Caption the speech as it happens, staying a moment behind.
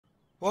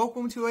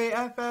Welcome to a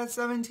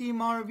FS17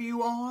 mod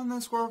review on the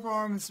Squirrel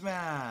Farms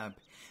map.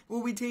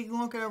 We'll be taking a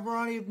look at a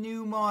variety of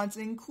new mods,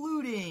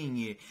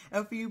 including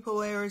a few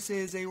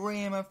Polarises, a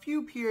Ram, a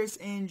few Pierce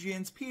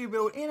engines,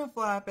 Peterbilt, and a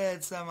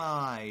flatbed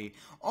semi.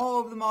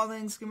 All of the mod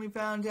links can be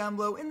found down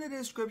below in the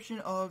description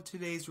of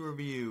today's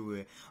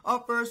review.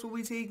 Up first, we'll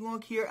be taking a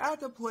look here at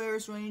the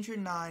Polaris Ranger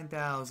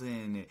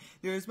 9000.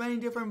 There's many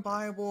different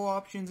buyable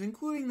options,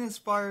 including this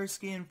fire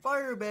skin,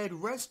 fire bed,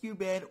 rescue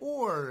bed,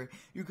 or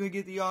you could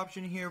get the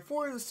option here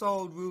for the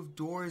solid roof,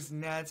 doors,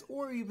 nets,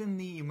 or even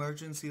the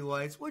emergency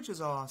lights, which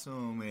is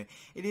awesome.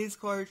 It is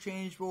color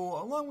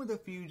changeable, along with a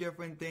few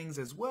different things,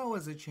 as well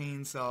as a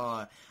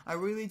chainsaw. I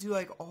really do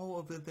like all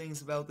of the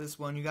things about this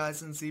one. You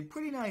guys can see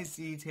pretty nice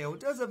detail. It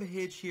does have a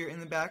hitch here in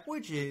the back,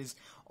 which is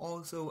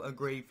also a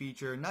great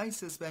feature. Nice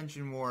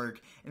suspension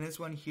work, and this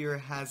one here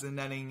has a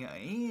netting,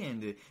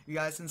 and you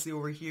guys can see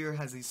over here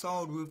has the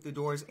solid roof, the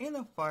doors, and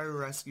the fire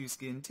rescue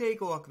skin.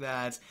 Take a look at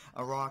that.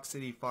 A Rock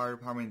City Fire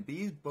Department.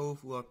 These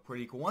both look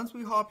pretty cool. Once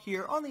we hop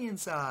here on the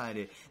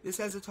inside, this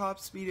has a top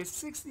speed of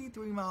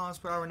 63 miles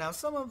per hour. Now,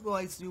 some of the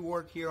lights do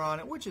work here on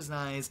it, which is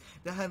nice.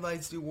 The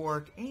headlights do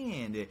work,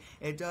 and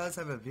it does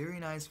have a very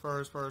nice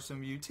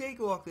first-person view. Take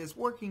a look at this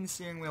working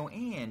steering wheel,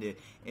 and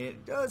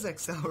it does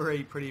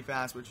accelerate pretty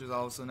fast, which is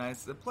also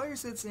nice. The player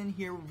sits in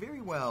here very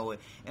well,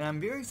 and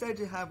I'm very excited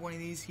to have one of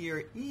these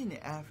here in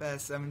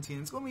FS17.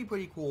 It's going to be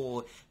pretty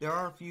cool. There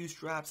are a few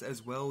straps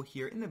as well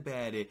here in the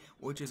bed,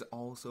 which is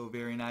also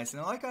very nice.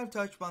 And like I've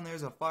touched upon,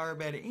 there's a fire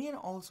bed and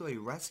also a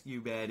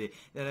rescue bed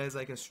that is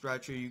like a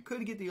stretcher. You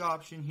could get the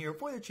option here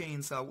for the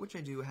chainsaw, which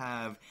I do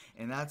have,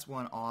 and that's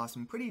one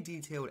awesome. Pretty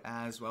detailed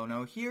as well.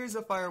 Now here's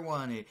a fire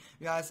one. You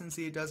guys can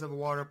see it does have a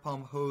water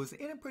pump hose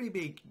and a pretty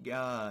big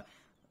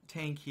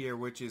tank here,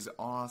 which is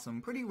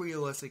awesome, pretty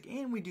realistic,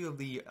 and we do have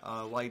the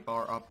light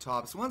bar up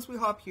top. So once we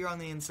hop here on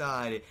the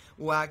inside,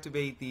 we'll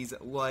activate these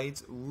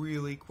lights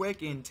really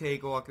quick, and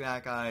take a look at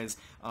that, guys.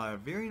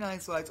 Very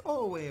nice lights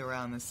all the way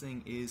around. This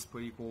thing is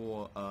pretty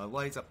cool.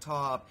 Lights up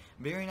top,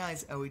 very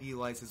nice LED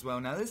lights as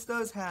well. Now this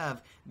does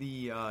have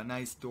the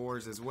nice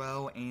doors as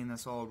well, and the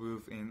solid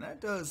roof, and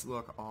that does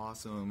look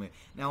awesome.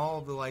 Now all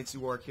of the lights do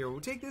work here.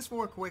 We'll take this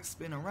for a quick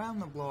spin around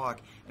the block,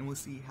 and we'll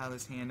see how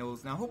this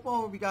handles. Now hope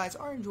all of you guys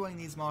are enjoying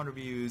these mod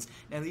reviews.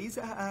 Now these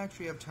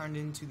actually have turned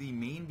into the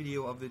main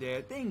video of the day.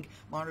 I think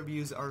mod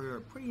reviews are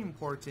pretty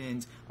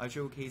important,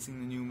 showcasing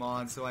the new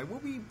mods, so I will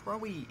be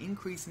probably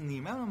increasing the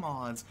amount of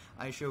mods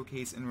I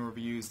showcase in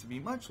reviews to be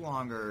much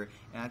longer,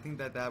 and I think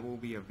that that will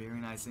be a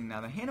very nice thing.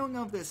 Now the handling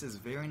of this is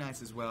very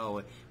nice as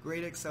well.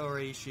 Great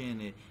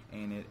acceleration,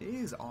 and it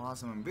is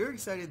awesome. I'm very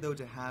excited though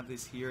to have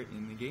this here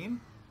in the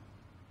game.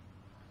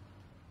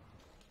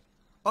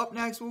 Up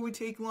next, we'll be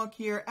taking a look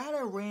here at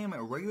a Ram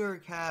regular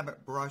cab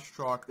brush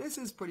truck. This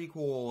is pretty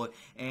cool,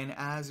 and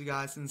as you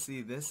guys can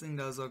see, this thing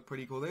does look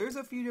pretty cool. There's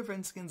a few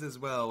different skins as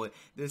well.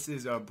 This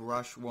is a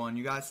brush one.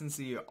 You guys can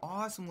see an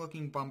awesome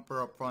looking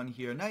bumper up front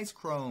here, nice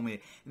chrome, and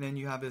then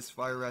you have this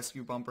fire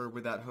rescue bumper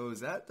with that hose.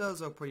 That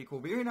does look pretty cool.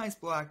 Very nice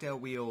blacked out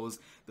wheels.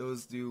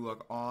 Those do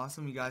look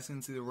awesome. You guys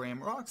can see the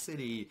Ram Rock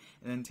City,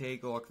 and then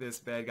take a look at this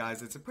bed,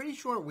 guys. It's a pretty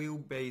short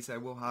wheelbase, I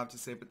will have to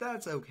say, but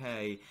that's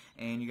okay.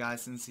 And you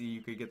guys can see you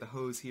could get the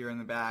hose here in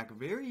the back.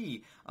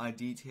 Very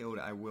detailed,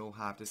 I will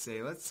have to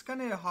say. Let's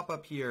kind of hop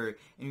up here,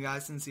 and you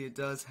guys can see it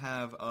does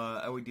have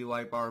a LED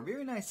light bar.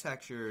 Very nice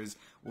textures,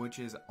 which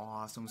is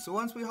awesome. So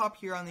once we hop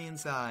here on the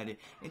inside,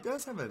 it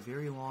does have a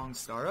very long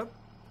startup,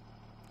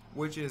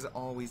 which is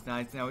always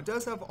nice. Now it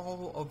does have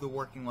all of the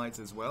working lights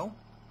as well.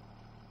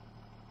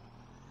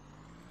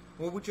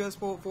 We'll just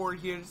pull it forward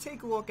here to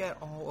take a look at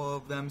all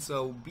of them.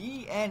 So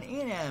B, N,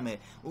 and M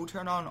will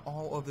turn on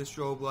all of the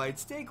strobe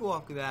lights. Take a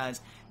look at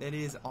that. That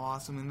is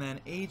awesome. And then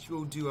H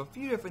will do a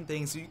few different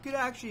things. So you could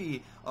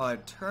actually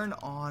turn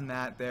on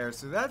that there.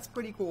 So that's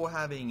pretty cool,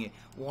 having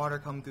water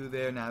come through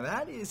there. Now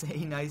that is a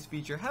nice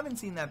feature. Haven't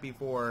seen that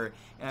before,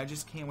 and I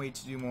just can't wait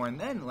to do more. And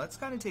then let's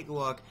kind of take a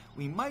look.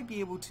 We might be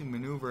able to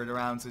maneuver it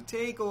around. So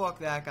take a look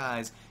at that,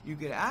 guys. You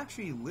could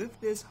actually lift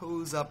this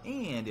hose up,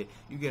 and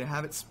you could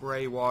have it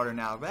spray water.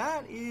 Now that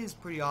is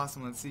pretty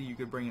awesome. Let's see, you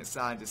could bring it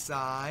side to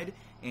side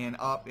and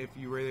up if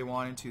you really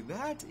wanted to.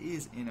 That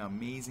is an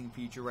amazing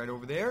feature right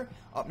over there.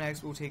 Up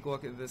next, we'll take a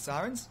look at the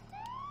sirens.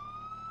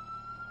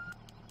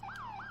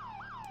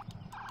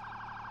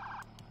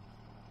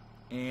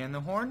 And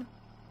the horn.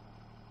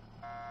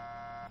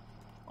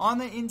 On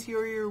the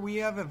interior, we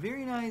have a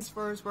very nice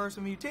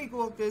first-person view. Take a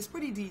look at this,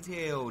 pretty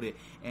detailed,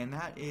 and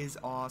that is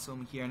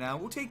awesome here. Now,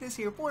 we'll take this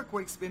here for a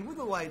quick spin with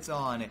the lights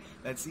on.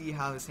 Let's see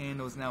how this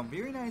handles. Now,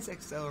 very nice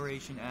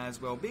acceleration as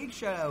well. Big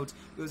shout-out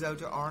goes out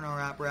to R&R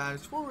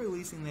Apparatus for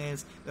releasing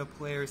this, the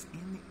Polaris,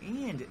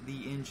 and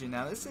the engine.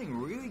 Now, this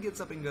thing really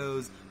gets up and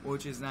goes,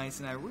 which is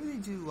nice, and I really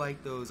do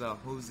like those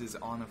hoses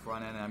on the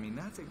front end. I mean,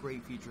 that's a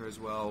great feature as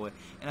well.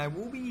 And I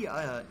will be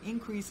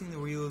increasing the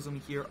realism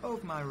here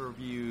of my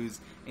reviews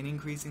and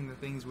increasing releasing the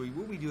things we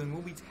will be doing.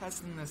 We'll be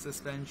testing the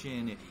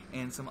suspension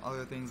and some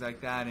other things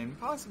like that, and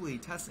possibly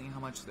testing how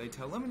much they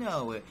tell. Let me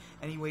know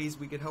any ways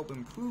we could help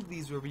improve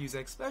these reviews,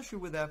 especially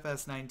with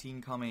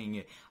FS19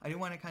 coming. I do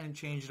want to kind of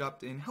change it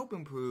up and help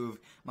improve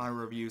my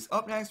reviews.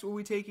 Up next, we'll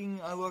be taking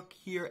a look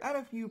here at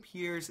a few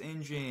Pierce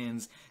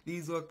engines.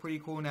 These look pretty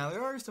cool. Now,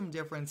 there are some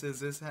differences.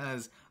 This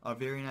has a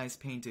very nice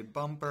painted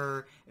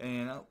bumper,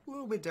 and a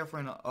little bit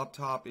different up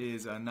top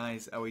is a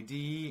nice LED,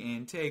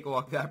 and take a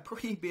look, that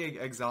pretty big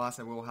exhaust,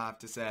 I will have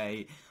to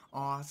say.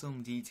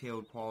 Awesome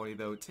detailed quality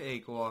though.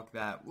 Take a look,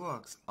 that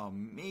looks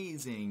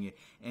amazing.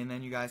 And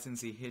then you guys can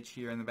see hitch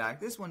here in the back.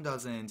 This one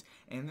doesn't,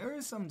 and there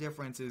is some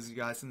differences you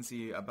guys can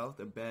see about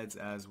the beds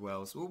as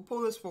well. So we'll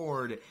pull this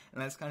forward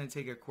and let's kind of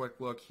take a quick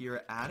look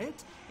here at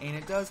it. And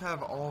it does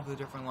have all of the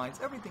different lights,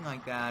 everything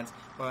like that,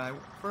 but I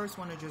first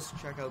want to just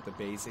check out the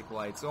basic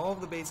lights. So all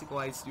of the basic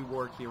lights do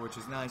work here, which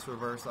is nice.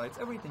 Reverse lights,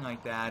 everything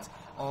like that,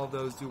 all of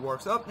those do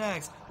work. So up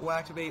next, we'll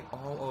activate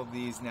all of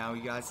these. Now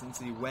you guys can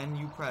see when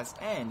you press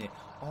N,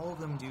 all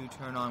of them do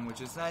turn on, which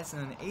is nice.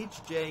 And then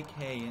H, J,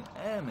 K, and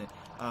M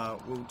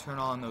will turn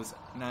on those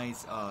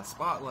nice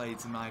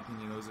spotlights. In my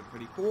opinion, those are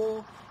pretty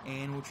cool.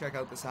 And we'll check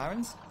out the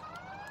sirens.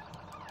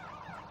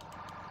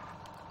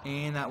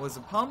 And that was a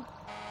pump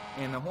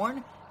and the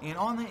horn. And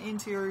on the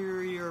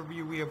interior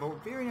view, we have a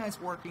very nice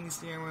working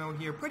steering wheel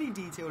here, pretty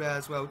detailed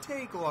as well.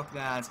 Take a look at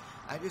that.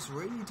 I just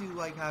really do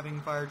like having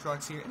fire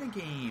trucks here in the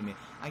game.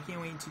 I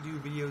can't wait to do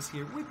videos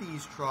here with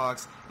these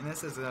trucks. And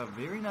this is a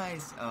very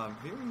nice,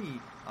 very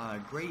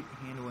great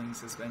handling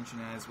suspension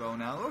as well.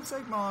 Now, it looks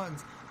like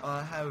mods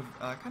have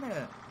kind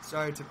of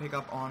started to pick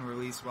up on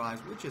release-wise,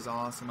 which is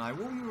awesome. I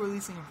will be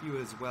releasing a few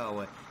as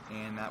well,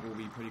 and that will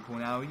be pretty cool.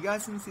 Now, you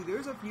guys can see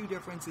there's a few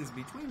differences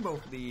between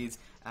both of these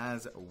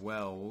as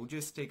well. We'll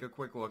just take a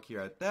quick look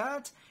here at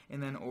that,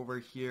 and then over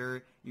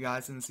here, you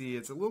guys can see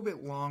it's a little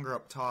bit longer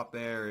up top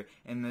there,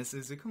 and this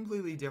is a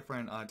completely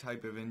different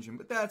type of engine,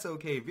 but that's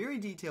okay. Very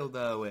detailed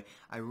though.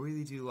 I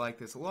really do like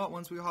this a lot.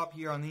 Once we hop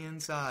here on the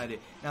inside,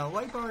 now the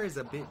light bar is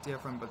a bit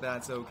different, but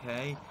that's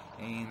okay,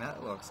 and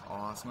that looks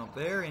awesome up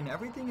there, and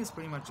everything is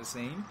pretty much the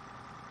same.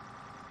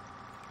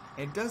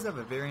 It does have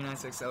a very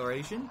nice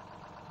acceleration.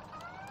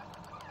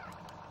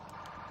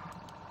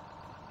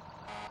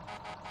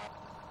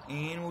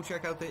 And we'll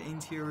check out the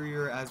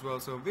interior as well.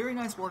 So very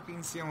nice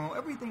working steering wheel.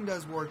 Everything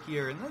does work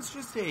here. And let's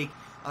just take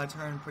a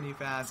turn pretty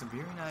fast. A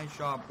very nice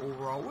shop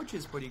overall, which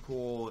is pretty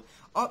cool.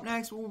 Up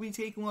next, we'll be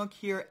taking a look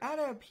here at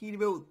a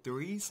Peterbilt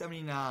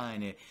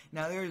 379.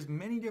 Now, there's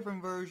many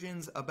different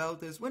versions about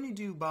this. When you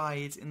do buy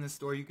it in the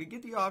store, you could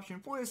get the option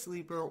for a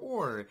sleeper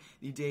or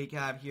the day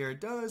cab here.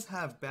 It does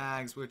have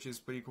bags, which is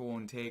pretty cool.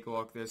 And take a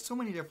look. There's so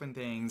many different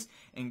things,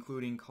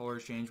 including color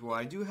change. Well,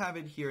 I do have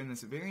it here in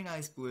this very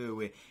nice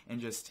blue.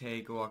 And just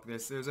take a look.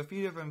 There's a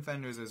few different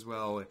fenders as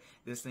well.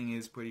 This thing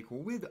is pretty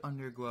cool with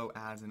underglow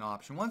as an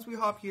option. Once we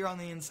hop here on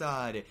the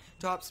inside,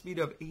 top speed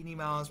of 80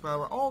 miles per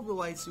hour. All of the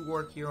lights do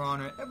work here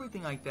on it,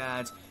 everything like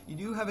that. You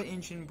do have an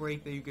engine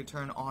brake that you could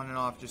turn on and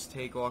off. Just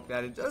take a look at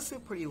that. It does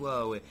sit pretty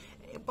low,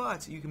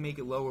 but you can make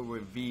it lower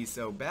with V.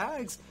 So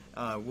bags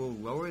will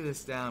lower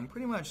this down,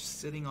 pretty much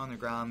sitting on the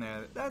ground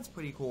there. That's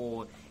pretty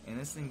cool, and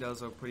this thing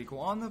does look pretty cool.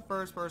 On the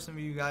first person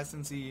view, you guys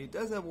can see it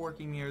does have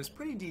working mirrors,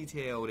 pretty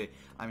detailed.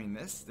 I mean,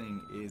 this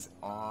thing is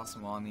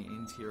awesome on the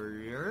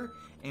interior.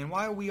 And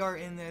while we are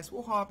in this,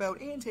 we'll hop out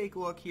and take a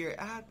look here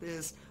at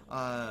this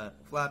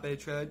flatbed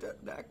trailer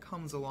that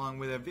comes along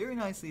with it. Very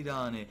nicely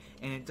done,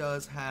 and it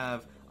does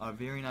have a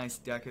very nice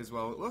deck as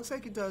well. It looks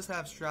like it does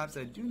have straps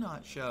that do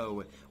not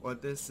show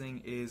what this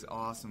thing is.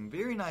 Awesome.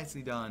 Very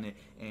nicely done,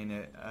 and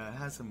it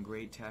has some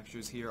great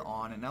textures here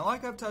on it. Now,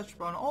 like I've touched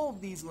upon, all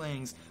of these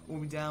links will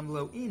be down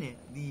below in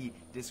the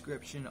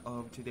description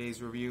of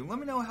today's review. Let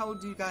me know how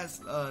do you guys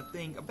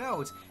think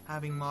about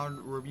having mod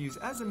reviews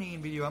as a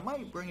main video. I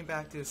might bring it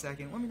back to a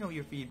second. Let me know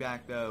your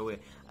feedback though.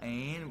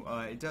 And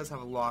it does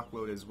have a lock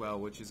load as well,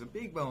 which is a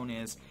big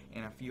bonus,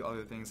 and a few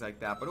other things like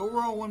that. But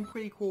overall, one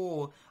pretty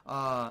cool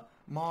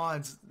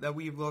mods that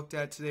we've looked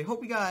at today.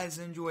 Hope you guys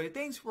enjoyed it.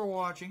 Thanks for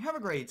watching. Have a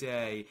great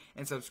day,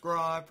 and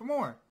subscribe for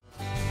more.